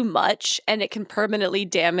or too much and it can permanently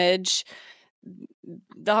damage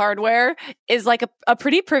the hardware is like a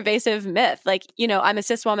pretty pervasive myth. Like, you know, I'm a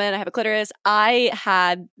cis woman, I have a clitoris. I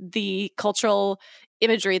had the cultural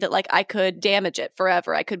imagery that like I could damage it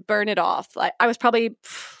forever. I could burn it off. Like, I was probably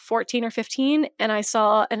 14 or 15 and I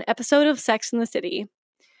saw an episode of Sex and the City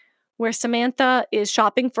where Samantha is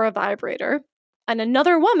shopping for a vibrator and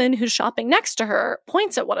another woman who's shopping next to her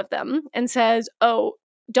points at one of them and says, "Oh,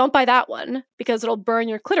 don't buy that one because it'll burn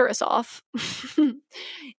your clitoris off."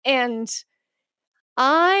 And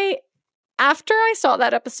after I saw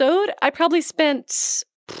that episode, I probably spent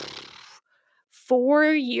 4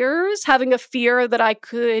 years having a fear that I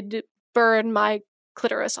could burn my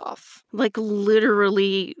clitoris off. Like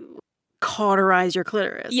literally cauterize your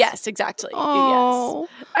clitoris. Yes, exactly. Oh.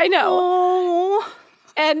 Yes. I know. Oh.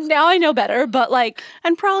 And now I know better, but like...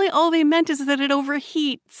 And probably all they meant is that it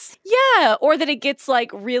overheats. Yeah, or that it gets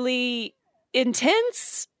like really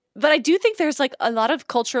intense. But I do think there's like a lot of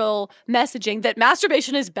cultural messaging that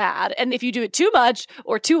masturbation is bad. And if you do it too much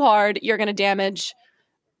or too hard, you're going to damage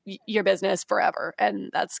your business forever. And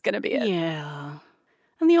that's going to be it. Yeah.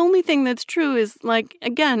 And the only thing that's true is like,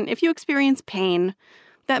 again, if you experience pain,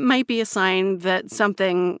 that might be a sign that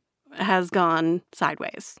something has gone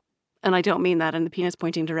sideways. And I don't mean that in the penis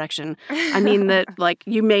pointing direction. I mean that like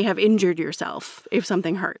you may have injured yourself if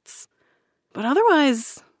something hurts. But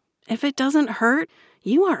otherwise, if it doesn't hurt,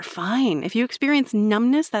 you are fine. If you experience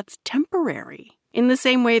numbness, that's temporary. In the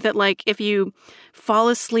same way that, like, if you fall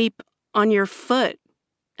asleep on your foot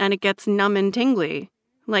and it gets numb and tingly,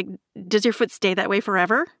 like, does your foot stay that way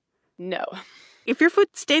forever? No. If your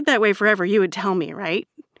foot stayed that way forever, you would tell me, right?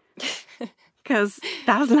 Because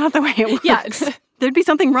that's not the way it works. Yeah. There'd be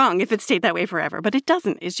something wrong if it stayed that way forever, but it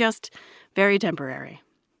doesn't. It's just very temporary.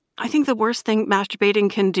 I think the worst thing masturbating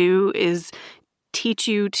can do is teach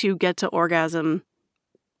you to get to orgasm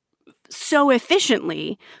so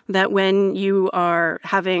efficiently that when you are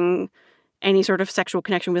having any sort of sexual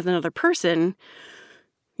connection with another person,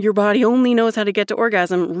 your body only knows how to get to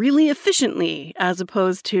orgasm really efficiently, as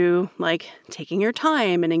opposed to like taking your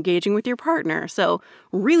time and engaging with your partner. So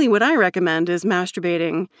really what I recommend is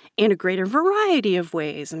masturbating in a greater variety of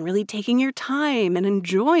ways and really taking your time and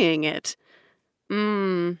enjoying it.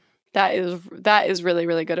 That is really,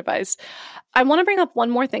 really good advice. I want to bring up one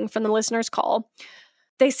more thing from the listener's call.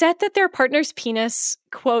 They said that their partner's penis,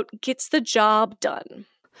 quote, gets the job done.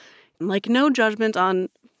 Like, no judgment on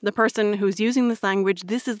the person who's using this language.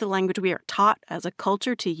 This is the language we are taught as a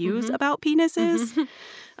culture to use about penises.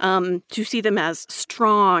 To see them as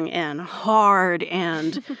strong and hard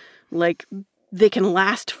and like they can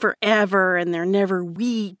last forever and they're never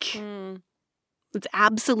weak. It's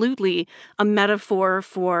absolutely a metaphor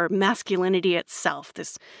for masculinity itself,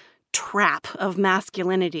 this trap of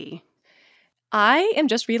masculinity. I am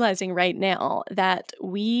just realizing right now that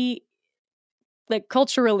we, like,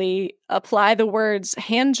 culturally apply the words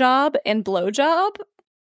hand job and blow job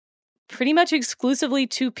pretty much exclusively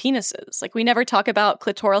to penises. Like, we never talk about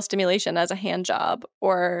clitoral stimulation as a hand job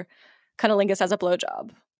or cunnilingus as a blow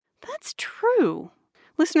job. That's true.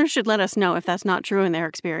 Listeners should let us know if that's not true in their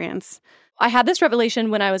experience. I had this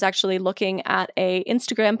revelation when I was actually looking at a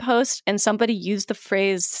Instagram post and somebody used the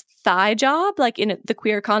phrase thigh job, like in the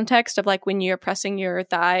queer context of like when you're pressing your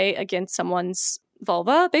thigh against someone's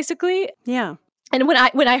vulva, basically. Yeah. And when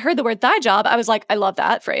I heard the word thigh job, I was like, I love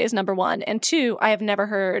that phrase, number one. And two, I have never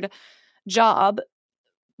heard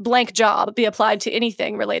blank job be applied to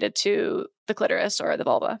anything related to the clitoris or the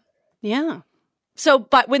vulva. Yeah. So,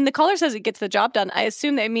 but when the caller says it gets the job done, I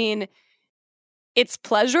assume they mean it's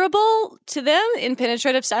pleasurable to them in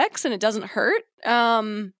penetrative sex and it doesn't hurt.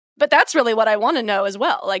 But that's really what I want to know as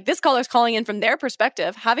well. Like, this caller's calling in from their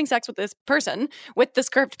perspective, having sex with this person with this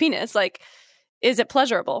curved penis. Like, is it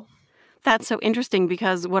pleasurable? That's so interesting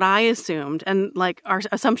because what I assumed, and like our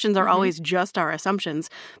assumptions are always just our assumptions,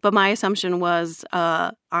 but my assumption was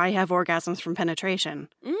I have orgasms from penetration.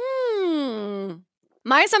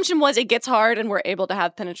 My assumption was it gets hard and we're able to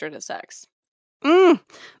have penetrative sex.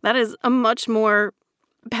 That is a much more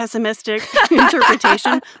pessimistic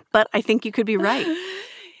interpretation, but I think you could be right.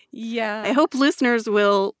 Yeah. I hope listeners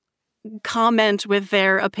will comment with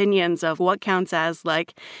their opinions of what counts as,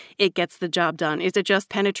 like, it gets the job done. Is it just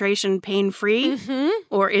penetration pain-free?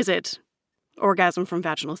 Or is it orgasm from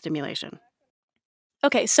vaginal stimulation?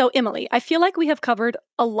 Okay, so Emily, I feel like we have covered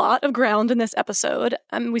a lot of ground in this episode.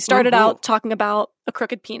 We started out talking about a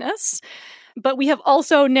crooked penis, but we have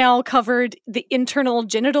also now covered the internal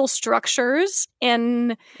genital structures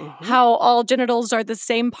and how all genitals are the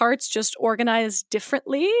same parts, just organized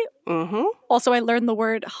differently. Also, I learned the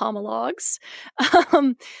word homologs.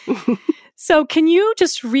 So can you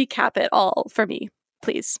just recap it all for me,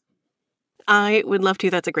 please? I would love to.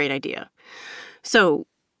 That's a great idea. So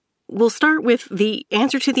we'll start with the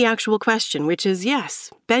answer to the actual question, which is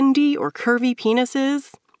yes, bendy or curvy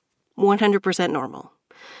penises, 100% normal.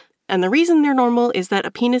 And the reason they're normal is that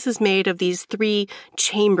a penis is made of these 3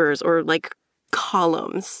 chambers or like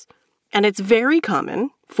columns. And it's very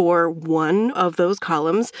common for one of those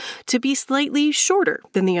columns to be slightly shorter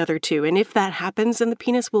than the other 2. And if that happens, then the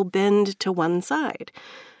penis will bend to one side.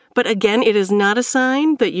 But again, it is not a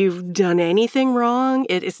sign that you've done anything wrong.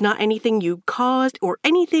 It's not anything you caused or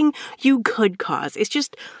anything you could cause. It's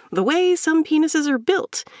just the way some penises are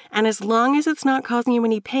built. And as long as it's not causing you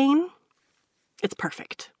any pain, it's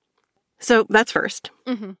perfect. So that's first.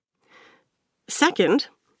 Second,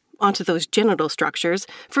 onto those genital structures.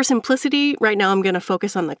 For simplicity, right now I'm going to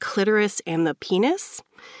focus on the clitoris and the penis.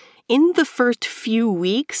 In the first few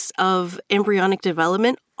weeks of embryonic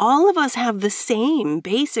development, all of us have the same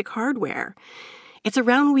basic hardware. It's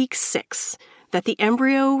around week 6 that the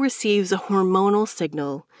embryo receives a hormonal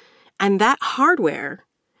signal, and that hardware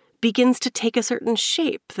begins to take a certain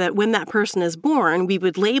shape that when that person is born, we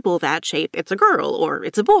would label that shape, it's a girl or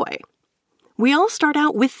it's a boy. We all start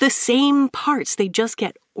out with the same parts. They just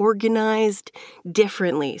get organized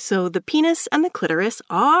differently. So the penis and the clitoris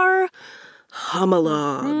are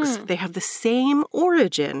homologs. They have the same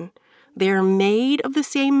origin. They're made of the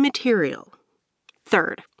same material.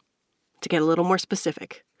 Third, to get a little more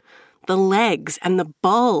specific, the legs and the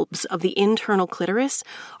bulbs of the internal clitoris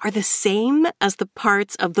are the same as the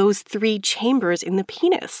parts of those 3 chambers in the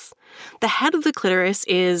penis. The head of the clitoris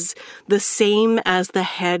is the same as the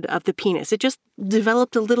head of the penis. It just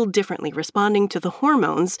developed a little differently, responding to the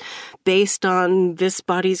hormones based on this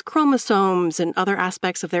body's chromosomes and other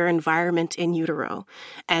aspects of their environment in utero.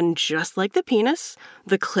 And just like the penis,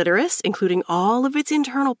 the clitoris, including all of its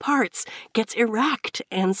internal parts, gets erect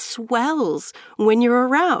and swells when you're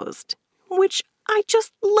aroused, which I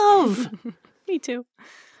just love. Me too.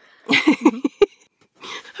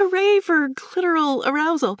 Hooray for clitoral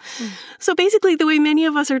arousal. So basically, the way many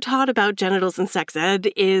of us are taught about genitals in sex ed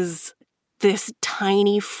is this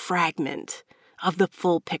tiny fragment of the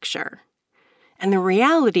full picture. And the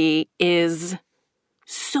reality is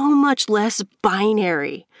so much less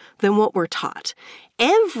binary than what we're taught.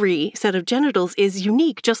 Every set of genitals is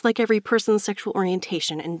unique, just like every person's sexual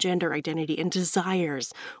orientation and gender identity and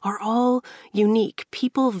desires are all unique.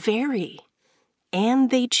 People vary, and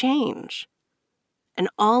they change. And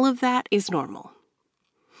all of that is normal.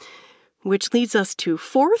 Which leads us to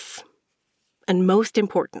fourth and most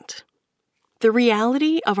important. The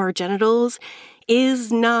reality of our genitals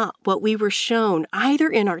is not what we were shown either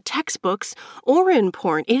in our textbooks or in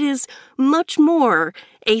porn. It is much more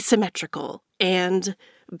asymmetrical and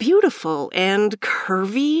beautiful and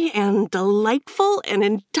curvy and delightful and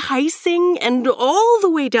enticing and all the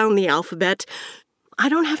way down the alphabet. I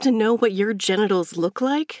don't have to know what your genitals look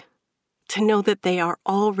like to know that they are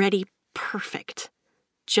already perfect,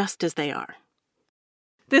 just as they are.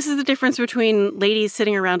 This is the difference between ladies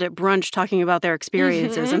sitting around at brunch talking about their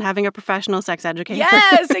experiences and having a professional sex educator.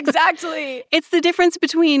 Yes, exactly. It's the difference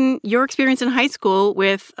between your experience in high school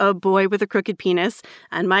with a boy with a crooked penis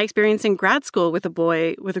and my experience in grad school with a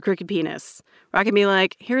boy with a crooked penis. Where I can be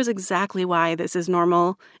like, here's exactly why this is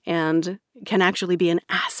normal and can actually be an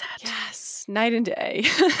asset. Yes, night and day.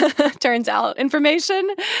 Turns out information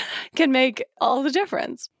can make all the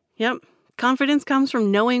difference. Yep. Confidence comes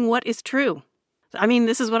from knowing what is true. I mean,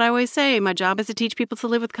 this is what I always say. My job is to teach people to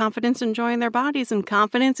live with confidence and joy in their bodies. And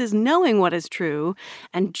confidence is knowing what is true.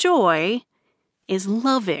 And joy is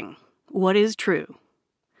loving what is true.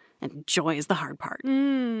 And joy is the hard part.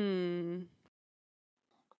 Do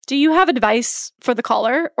you have advice for the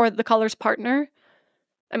caller or the caller's partner?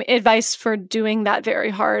 I mean, advice for doing that very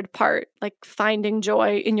hard part, like finding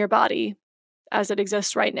joy in your body as it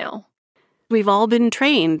exists right now? We've all been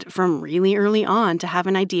trained from really early on to have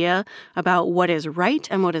an idea about what is right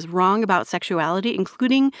and what is wrong about sexuality,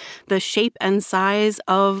 including the shape and size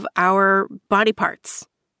of our body parts.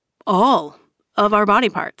 All of our body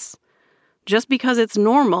parts. Just because it's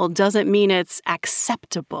normal doesn't mean it's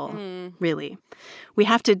acceptable, really. We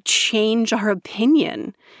have to change our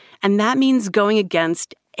opinion, and that means going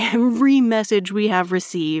against every message we have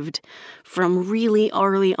received from really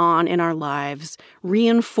early on in our lives,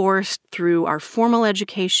 reinforced through our formal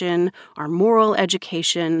education, our moral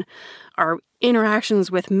education, our interactions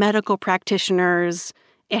with medical practitioners.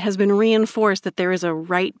 It has been reinforced that there is a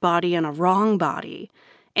right body and a wrong body.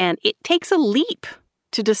 And it takes a leap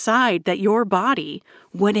to decide that your body,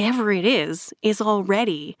 whatever it is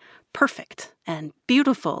already perfect and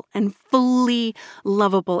beautiful and fully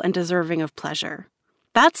lovable and deserving of pleasure.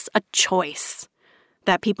 That's a choice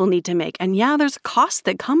that people need to make. And yeah, there's a cost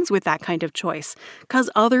that comes with that kind of choice because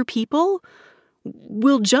other people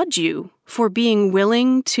will judge you for being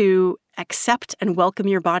willing to accept and welcome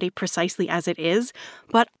your body precisely as it is.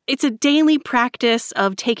 But it's a daily practice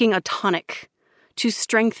of taking a tonic to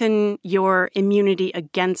strengthen your immunity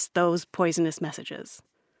against those poisonous messages.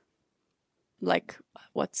 Like,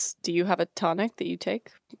 do you have a tonic that you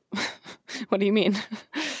take? What do you mean?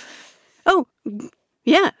 Oh,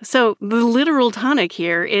 yeah. So the literal tonic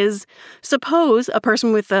here is, suppose a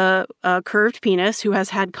person with a curved penis who has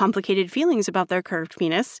had complicated feelings about their curved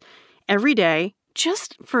penis every day,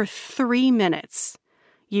 just for 3 minutes,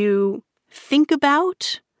 you think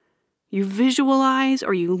about, you visualize,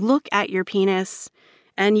 or you look at your penis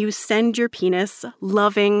and you send your penis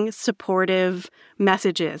loving, supportive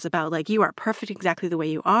messages about, like, you are perfect exactly the way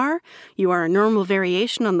you are a normal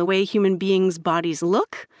variation on the way human beings' bodies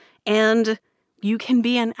look, and you can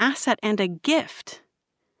be an asset and a gift.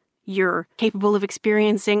 You're capable of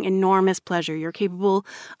experiencing enormous pleasure. You're capable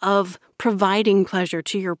of providing pleasure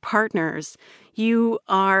to your partners. You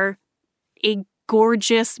are a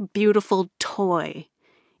gorgeous, beautiful toy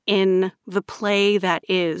in the play that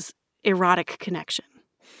is erotic connection.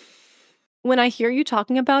 When I hear you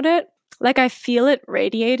talking about it, like, I feel it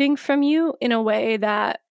radiating from you in a way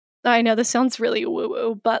that, I know this sounds really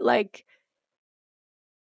woo-woo, but like,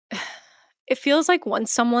 it feels like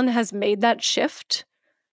once someone has made that shift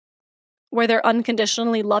where they're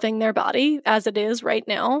unconditionally loving their body as it is right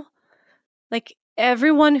now, like,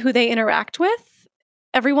 everyone who they interact with,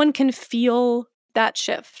 everyone can feel that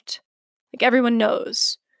shift. Like, everyone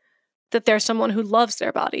knows that there's someone who loves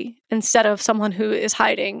their body instead of someone who is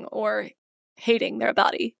hiding or hating their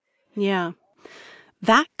body. Yeah.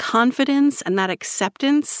 That confidence and that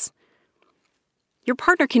acceptance, your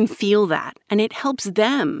partner can feel that, and it helps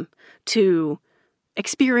them to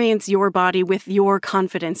experience your body with your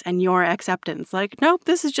confidence and your acceptance. Like, nope,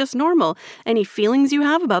 this is just normal. Any feelings you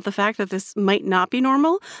have about the fact that this might not be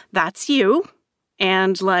normal, that's you.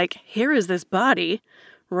 And, like, here is this body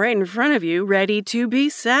right in front of you, ready to be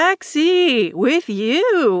sexy with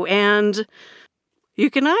you. And you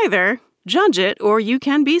can either judge it or you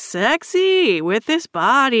can be sexy with this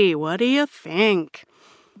body. What do you think?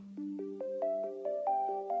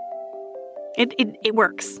 It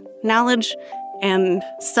works. Knowledge and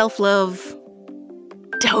self-love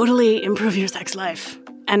totally improve your sex life.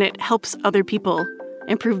 And it helps other people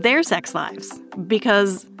improve their sex lives.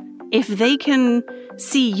 Because if they can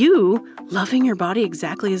see you loving your body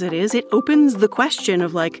exactly as it is, it opens the question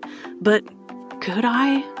of, like, but could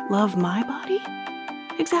I love my body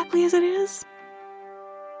exactly as it is?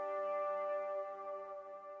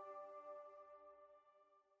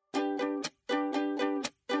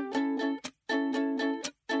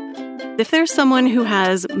 If there's someone who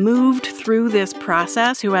has moved through this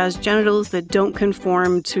process, who has genitals that don't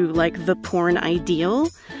conform to, like, the porn ideal,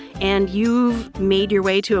 and you've made your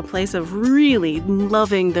way to a place of really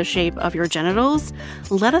loving the shape of your genitals,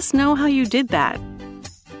 let us know how you did that.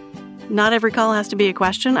 Not every call has to be a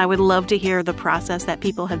question. I would love to hear the process that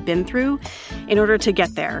people have been through in order to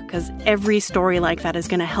get there, because every story like that is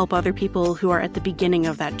going to help other people who are at the beginning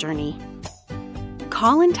of that journey.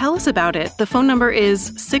 Call and tell us about it. The phone number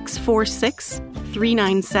is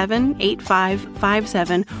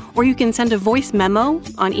 646-397-8557, or you can send a voice memo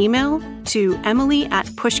on email to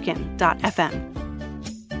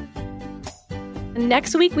emily@pushkin.fm.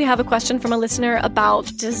 Next week, we have a question from a listener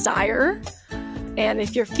about desire. And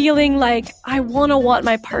if you're feeling like, I want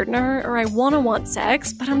my partner, or I want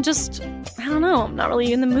sex, but I'm not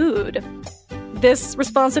really in the mood. This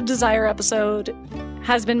responsive desire episode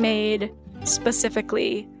has been made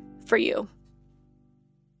specifically for you.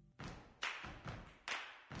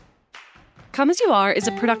 Come As You Are is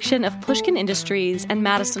a production of Pushkin Industries and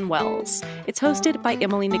Madison Wells. It's hosted by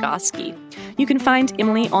Emily Nagoski. You can find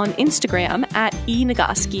Emily on Instagram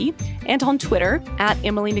 @eNagoski and on Twitter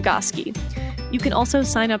 @EmilyNagoski. You can also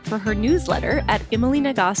sign up for her newsletter at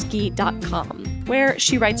emilynagoski.com, where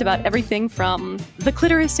she writes about everything from the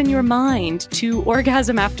clitoris in your mind to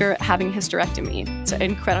orgasm after having hysterectomy. It's an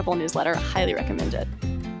incredible newsletter. Highly recommend it.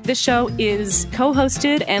 This show is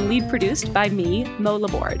co-hosted and lead produced by me, Mo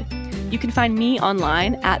Laborde. You can find me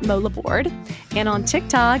online @MoLaborde and on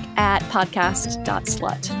TikTok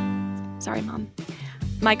 @podcast.slut. Sorry, Mom.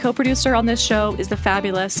 My co-producer on this show is the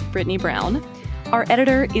fabulous Brittany Brown. Our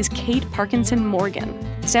editor is Kate Parkinson Morgan.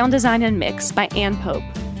 Sound design and mix by Ann Pope.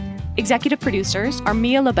 Executive producers are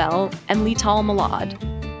Mia LaBelle and Lital Malad.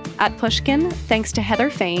 At Pushkin, thanks to Heather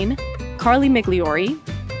Fain, Carly Migliori,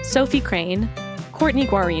 Sophie Crane, Courtney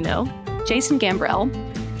Guarino, Jason Gambrell,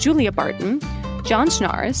 Julia Barton, John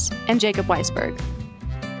Schnars, and Jacob Weisberg.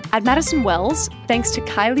 At Madison Wells, thanks to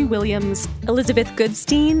Kylie Williams, Elizabeth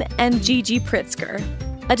Goodstein, and Gigi Pritzker.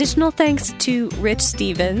 Additional thanks to Rich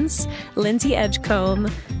Stevens, Lindsay Edgecombe,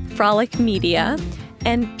 Frolic Media,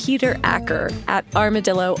 and Peter Acker at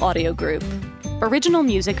Armadillo Audio Group. Original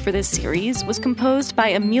music for this series was composed by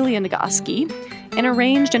Amelia Nagoski and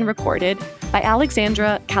arranged and recorded by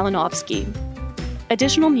Alexandra Kalinowski.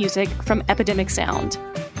 Additional music from Epidemic Sound.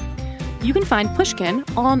 You can find Pushkin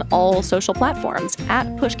on all social platforms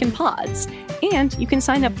 @PushkinPods, and you can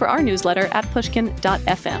sign up for our newsletter at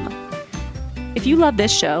pushkin.fm. If you love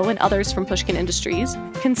this show and others from Pushkin Industries,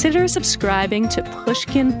 consider subscribing to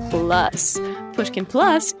Pushkin Plus. Pushkin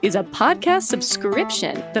Plus is a podcast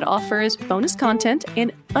subscription that offers bonus content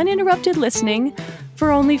and uninterrupted listening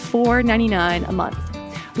for only $4.99 a month.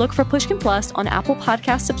 Look for Pushkin Plus on Apple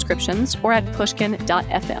Podcast subscriptions or at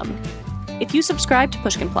pushkin.fm. If you subscribe to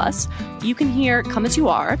Pushkin Plus, you can hear Come As You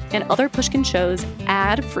Are and other Pushkin shows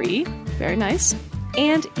ad-free, very nice,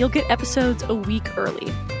 and you'll get episodes a week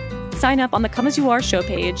early. Sign up on the Come As You Are show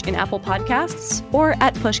page in Apple Podcasts or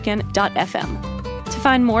at pushkin.fm. To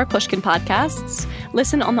find more Pushkin podcasts,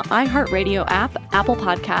 listen on the iHeartRadio app, Apple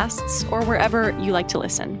Podcasts, or wherever you like to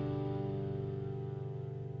listen.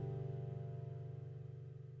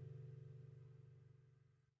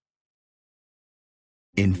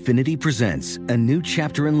 Infiniti presents a new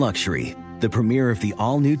chapter in luxury, the premiere of the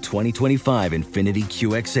all-new 2025 Infiniti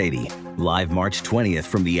QX80, live March 20th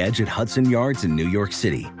from the Edge at Hudson Yards in New York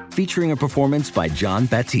City, featuring a performance by John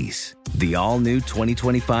Batiste. The all-new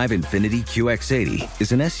 2025 Infiniti QX80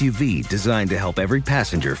 is an SUV designed to help every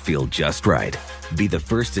passenger feel just right. Be the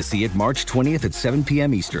first to see it March 20th at 7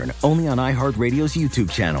 p.m. Eastern, only on iHeartRadio's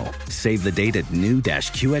YouTube channel. Save the date at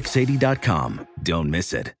new-QX80.com. Don't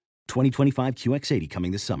miss it. 2025 QX80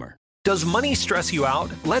 coming this summer. Does money stress you out?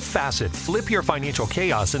 Let Facet flip your financial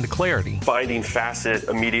chaos into clarity. Finding Facet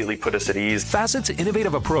immediately put us at ease. Facet's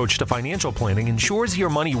innovative approach to financial planning ensures your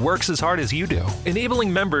money works as hard as you do,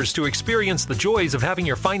 enabling members to experience the joys of having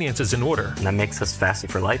your finances in order. And that makes us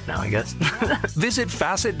Facet for life now, I guess. Visit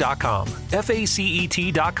Facet.com,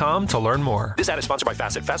 FACET.com to learn more. This ad is sponsored by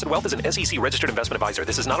Facet. Facet Wealth is an SEC-registered investment advisor.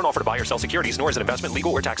 This is not an offer to buy or sell securities, nor is it investment,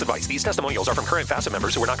 legal, or tax advice. These testimonials are from current Facet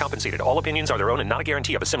members who are not compensated. All opinions are their own and not a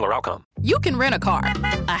guarantee of a similar outcome. You can rent a car,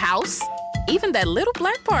 a house, even that little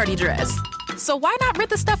black party dress. So why not rent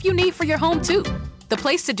the stuff you need for your home, too? The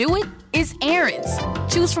place to do it is Aaron's.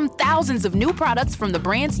 Choose from thousands of new products from the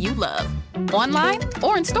brands you love, online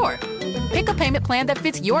or in store. Pick a payment plan that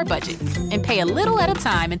fits your budget and pay a little at a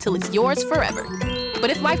time until it's yours forever. But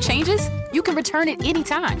if life changes, you can return it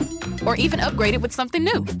anytime or even upgrade it with something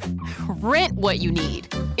new. Rent what you need.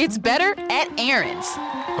 It's better at Aaron's.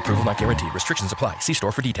 Approval not guaranteed. Restrictions apply. See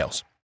store for details.